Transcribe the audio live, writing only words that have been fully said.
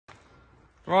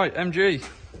Right, MG.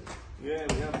 Yeah,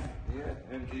 we have. Yeah,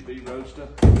 MGB Roadster.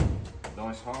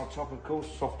 Nice hard top, of course.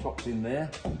 Soft tops in there.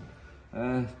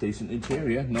 Decent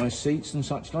interior. Nice seats and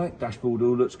such like. Dashboard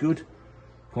all looks good.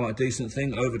 Quite a decent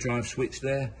thing. Overdrive switch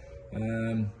there.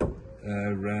 A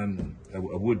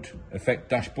wood effect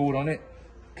dashboard on it.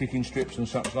 Kicking strips and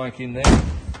such like in there.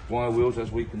 Wire wheels,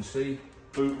 as we can see.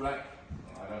 Boot rack.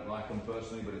 I don't like them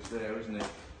personally, but it's there, isn't it?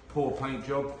 Poor paint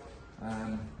job.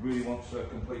 Really wants a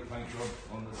complete paint job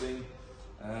on the thing.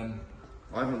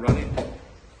 I haven't run it.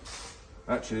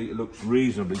 Actually, it looks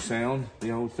reasonably sound,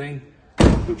 the old thing.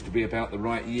 Looks to be about the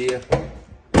right year.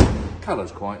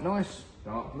 Colour's quite nice.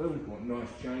 Dark blue, nice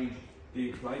change.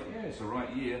 D-plate, yeah, it's the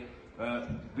right year.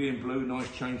 Being blue,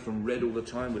 nice change from red all the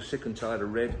time. We're sick and tired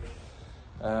of red.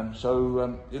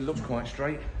 It looks quite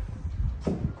straight.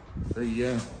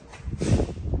 The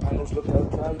panels look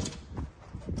okay.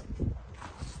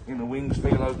 The wings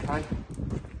feel okay.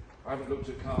 I haven't looked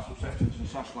at castle sections and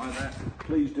such like that.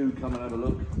 Please do come and have a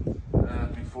look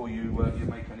before you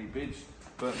make any bids.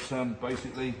 But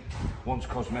basically, wants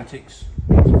cosmetics.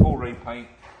 It's a full repaint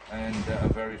and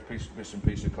various bits and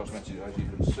pieces of cosmetics, as you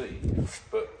can see.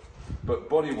 But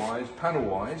body-wise,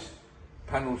 panel-wise,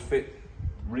 panels fit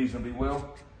reasonably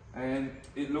well, and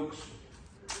it looks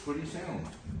pretty sound.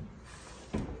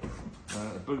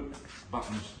 The boot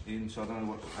buttons in, so I don't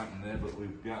know what's happened there, but we'll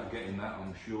be able to get in that,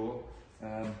 I'm sure.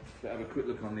 Let's have a quick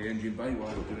look on the engine bay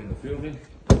while we're doing the filming.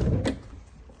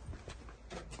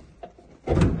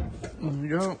 There we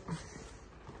go.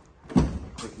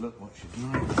 Quick look what she's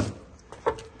like.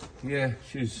 Yeah,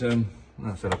 she's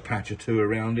I've had a patch or two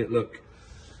around it. Look,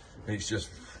 it's just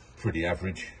pretty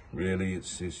average, really.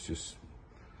 It's just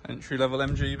Entry-level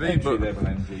MGB, entry-level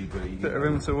MGB. Bit of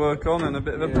room to work on and a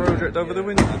bit of a project over the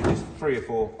winter. It's three or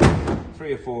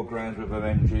four grand worth of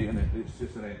MG, and it's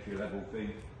just an entry-level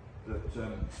thing.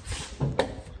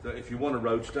 That if you want a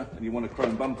roadster and you want a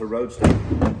chrome bumper roadster,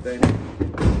 then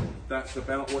that's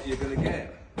about what you're going to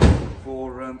get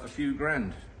for a few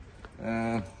grand.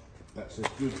 That's as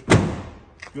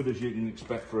good as you can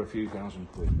expect for a few thousand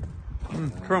quid.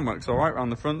 Chrome works all right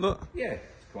round the front, look. Yeah,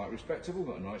 quite respectable.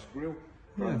 Got a nice grille.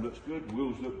 Chrome looks good.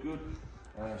 Wheels look good.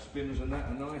 Spinners and that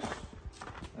are nice.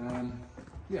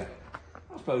 Yeah,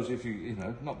 I suppose if you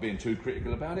not being too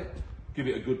critical about it, give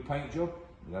it a good paint job,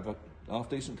 you'll have a half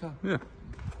decent car. Yeah.